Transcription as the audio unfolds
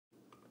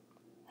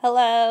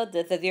Hello,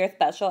 this is your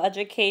special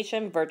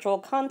education virtual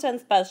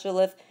content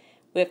specialist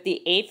with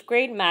the 8th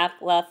grade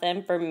math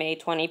lesson for May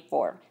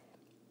 24.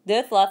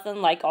 This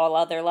lesson, like all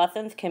other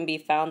lessons, can be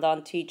found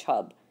on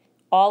TeachHub.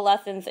 All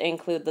lessons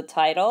include the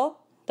title,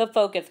 the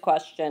focus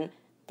question,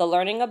 the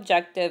learning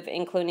objective,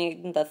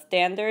 including the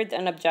standards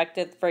and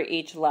objectives for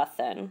each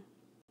lesson.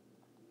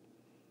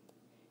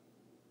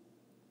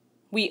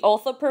 We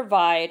also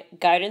provide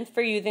guidance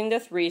for using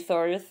this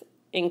resource,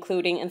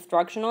 including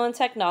instructional and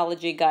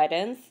technology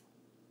guidance,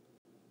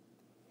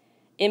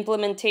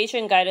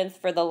 implementation guidance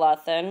for the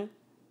lesson,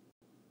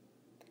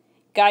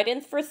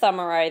 guidance for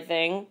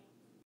summarizing,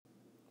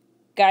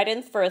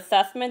 guidance for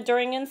assessment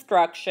during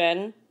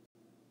instruction,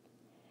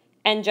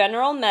 and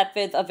general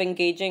methods of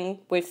engaging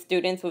with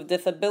students with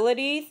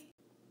disabilities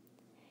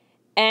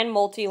and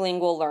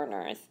multilingual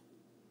learners.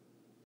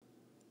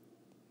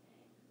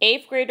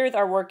 8th graders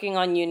are working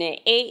on Unit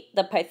 8,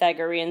 the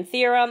Pythagorean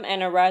Theorem,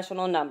 and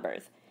Irrational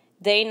Numbers.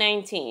 Day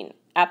 19,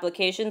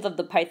 Applications of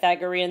the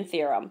Pythagorean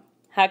Theorem.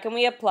 How can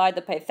we apply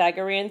the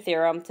Pythagorean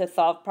Theorem to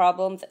solve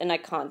problems in a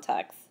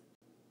context?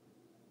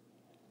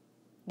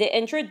 The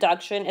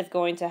introduction is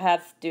going to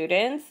have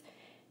students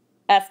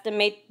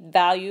estimate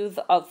values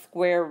of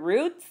square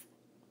roots,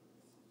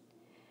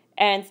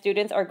 and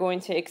students are going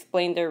to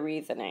explain their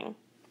reasoning.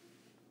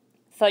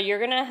 So you're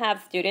going to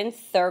have students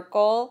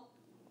circle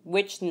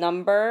which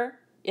number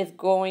is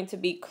going to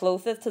be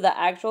closest to the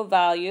actual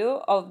value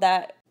of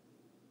that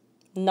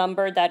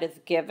number that is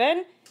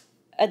given.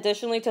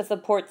 Additionally, to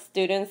support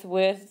students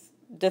with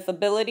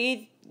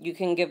disabilities, you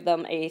can give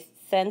them a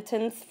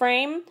sentence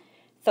frame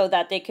so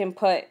that they can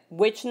put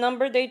which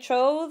number they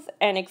chose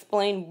and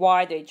explain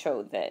why they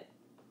chose it.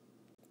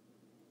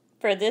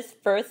 For this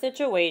first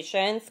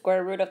situation,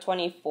 square root of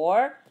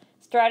 24,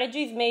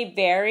 strategies may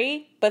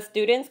vary, but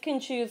students can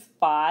choose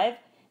 5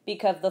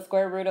 because the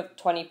square root of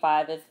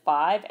 25 is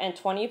 5 and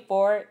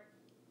 24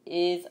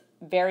 is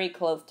very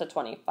close to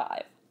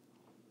 25.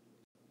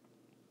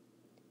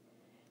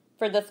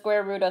 For the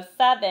square root of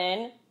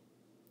 7,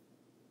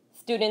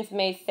 students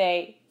may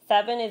say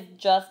 7 is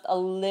just a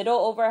little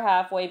over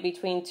halfway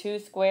between 2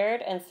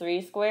 squared and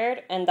 3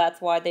 squared, and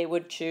that's why they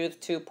would choose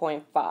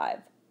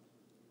 2.5.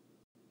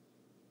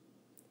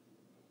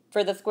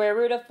 For the square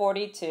root of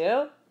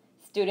 42,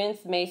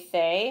 students may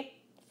say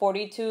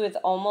 42 is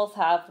almost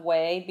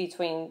halfway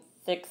between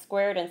 6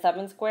 squared and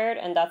 7 squared,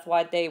 and that's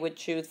why they would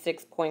choose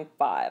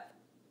 6.5.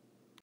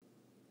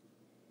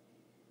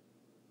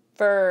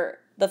 For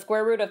the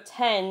square root of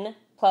 10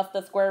 plus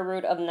the square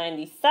root of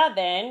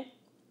 97,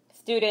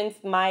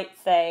 students might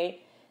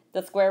say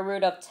the square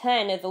root of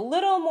 10 is a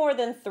little more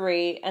than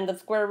 3 and the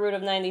square root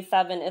of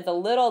 97 is a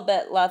little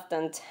bit less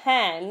than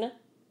 10.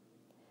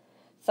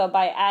 So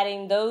by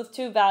adding those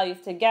two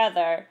values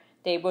together,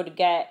 they would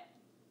get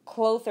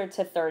closer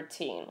to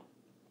 13.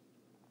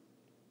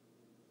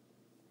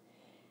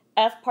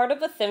 As part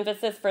of a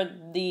synthesis for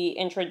the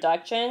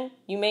introduction,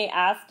 you may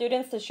ask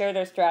students to share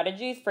their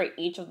strategies for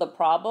each of the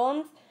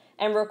problems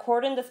and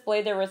record and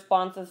display their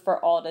responses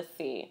for all to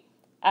see.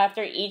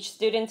 After each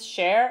student's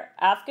share,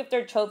 ask if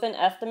their chosen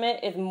estimate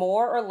is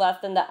more or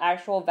less than the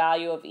actual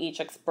value of each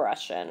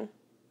expression.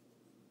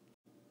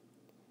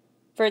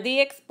 For the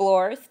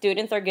Explore,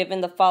 students are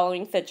given the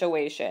following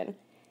situation.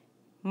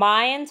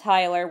 Mai and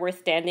Tyler were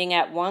standing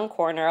at one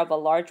corner of a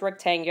large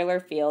rectangular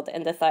field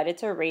and decided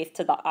to race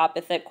to the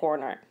opposite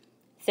corner.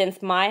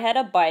 Since Mai had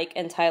a bike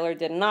and Tyler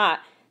did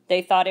not,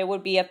 they thought it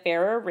would be a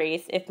fairer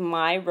race if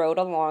Mai rode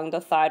along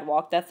the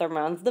sidewalk that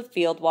surrounds the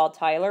field while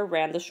Tyler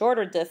ran the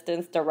shorter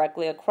distance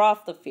directly across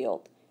the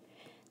field.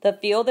 The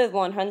field is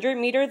 100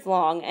 meters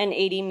long and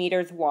 80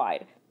 meters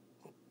wide.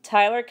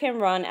 Tyler can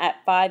run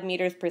at 5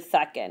 meters per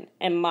second,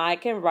 and Mai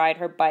can ride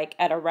her bike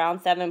at around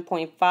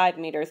 7.5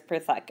 meters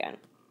per second.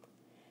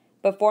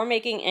 Before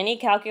making any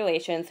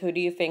calculations, who do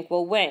you think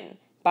will win?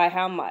 By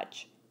how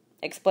much?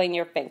 Explain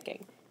your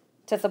thinking.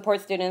 To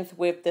support students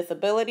with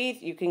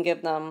disabilities, you can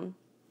give them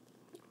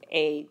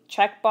a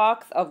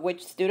checkbox of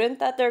which student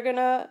that they're going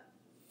to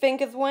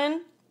think is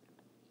win.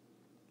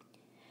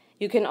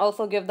 You can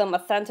also give them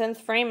a sentence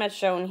frame as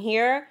shown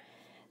here,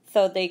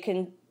 so they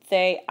can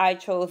say, I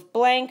chose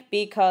blank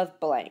because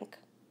blank.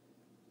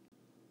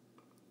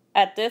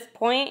 At this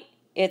point,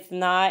 it's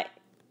not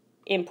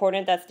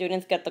important that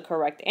students get the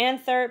correct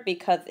answer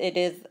because it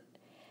is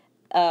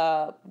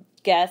a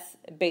guess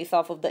based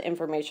off of the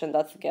information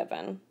that's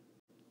given.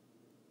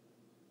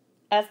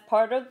 As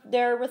part of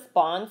their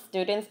response,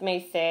 students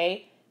may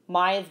say,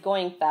 Mai is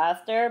going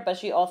faster, but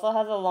she also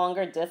has a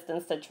longer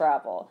distance to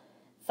travel.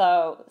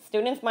 So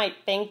students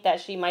might think that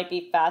she might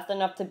be fast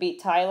enough to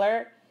beat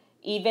Tyler,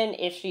 even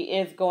if she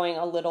is going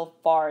a little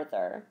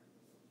farther.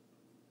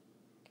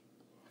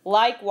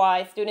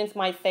 Likewise, students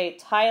might say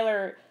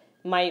Tyler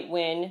might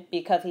win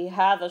because he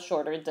has a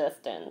shorter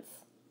distance.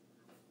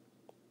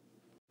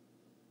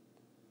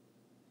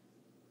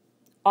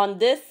 On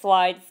this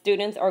slide,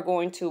 students are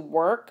going to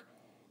work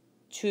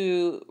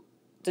to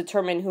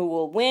determine who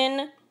will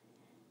win.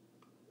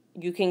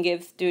 You can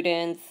give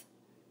students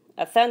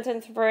a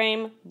sentence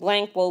frame.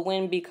 Blank will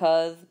win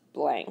because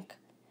blank.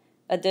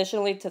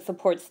 Additionally, to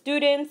support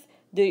students,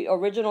 the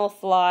original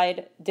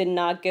slide did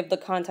not give the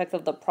context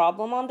of the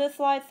problem on this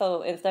slide,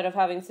 so instead of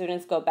having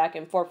students go back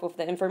and forth with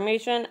the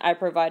information, I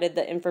provided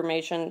the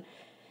information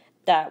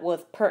that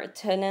was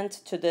pertinent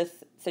to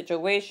this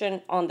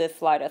situation on this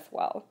slide as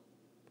well.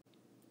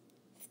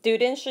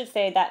 Students should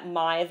say that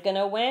Mai is going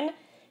to win.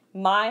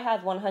 Mai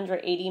has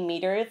 180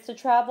 meters to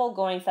travel,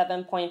 going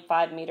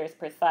 7.5 meters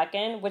per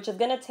second, which is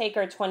going to take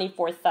her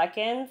 24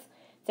 seconds,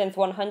 since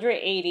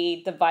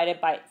 180 divided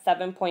by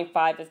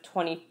 7.5 is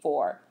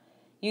 24.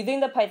 Using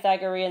the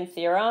Pythagorean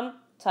theorem,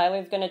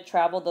 Tyler's going to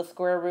travel the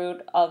square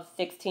root of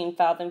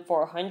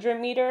 16,400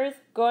 meters,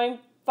 going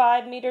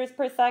 5 meters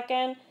per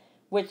second,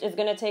 which is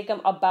going to take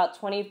him about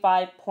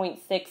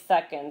 25.6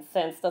 seconds,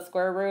 since the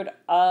square root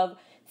of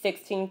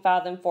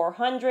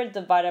 16,400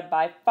 divided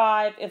by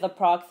 5 is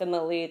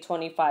approximately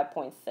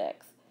 25.6.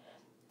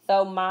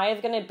 So Mai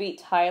is going to beat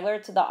Tyler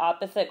to the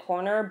opposite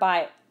corner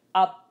by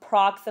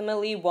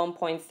approximately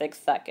 1.6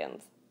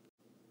 seconds.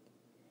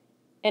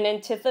 An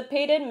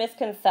anticipated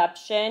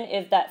misconception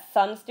is that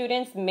some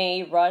students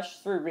may rush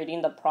through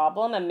reading the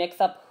problem and mix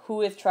up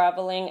who is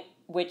traveling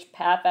which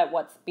path at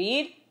what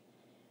speed.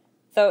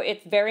 So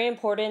it's very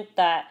important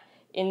that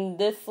in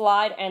this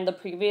slide and the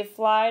previous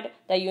slide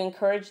that you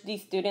encourage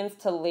these students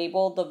to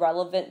label the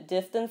relevant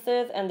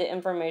distances and the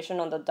information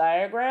on the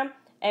diagram,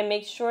 and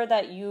make sure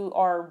that you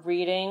are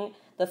reading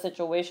the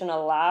situation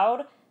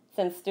aloud,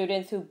 since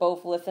students who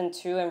both listen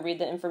to and read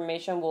the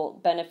information will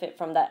benefit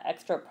from that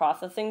extra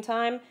processing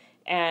time,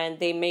 and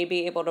they may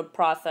be able to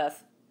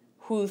process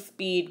whose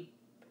speed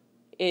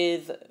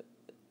is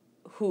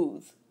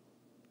whose.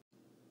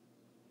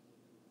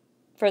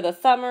 For the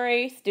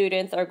summary,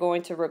 students are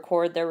going to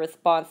record their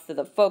response to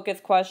the focus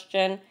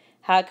question.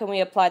 How can we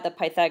apply the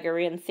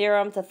Pythagorean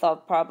theorem to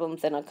solve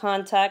problems in a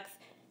context?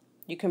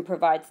 You can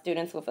provide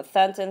students with a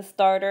sentence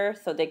starter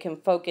so they can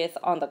focus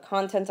on the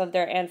content of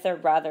their answer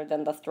rather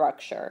than the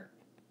structure.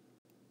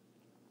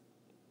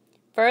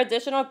 For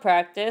additional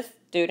practice,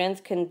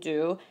 students can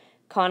do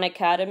Khan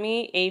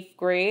Academy 8th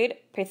grade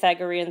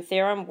Pythagorean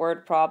theorem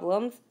word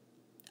problems,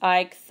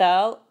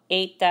 iExcel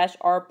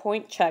 8-R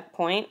point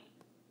checkpoint,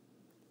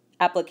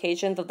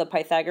 applications of the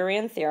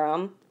Pythagorean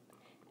theorem,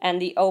 and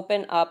the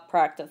open up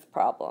practice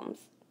problems.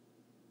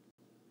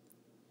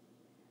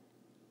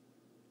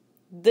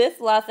 This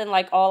lesson,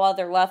 like all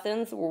other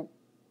lessons,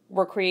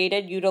 were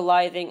created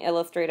utilizing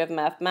illustrative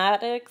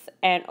mathematics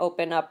and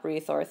open up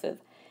resources.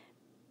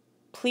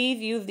 Please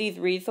use these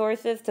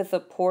resources to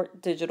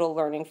support digital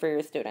learning for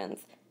your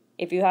students.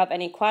 If you have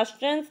any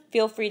questions,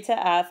 feel free to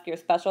ask your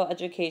special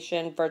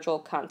education virtual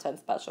content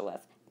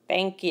specialist.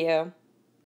 Thank you.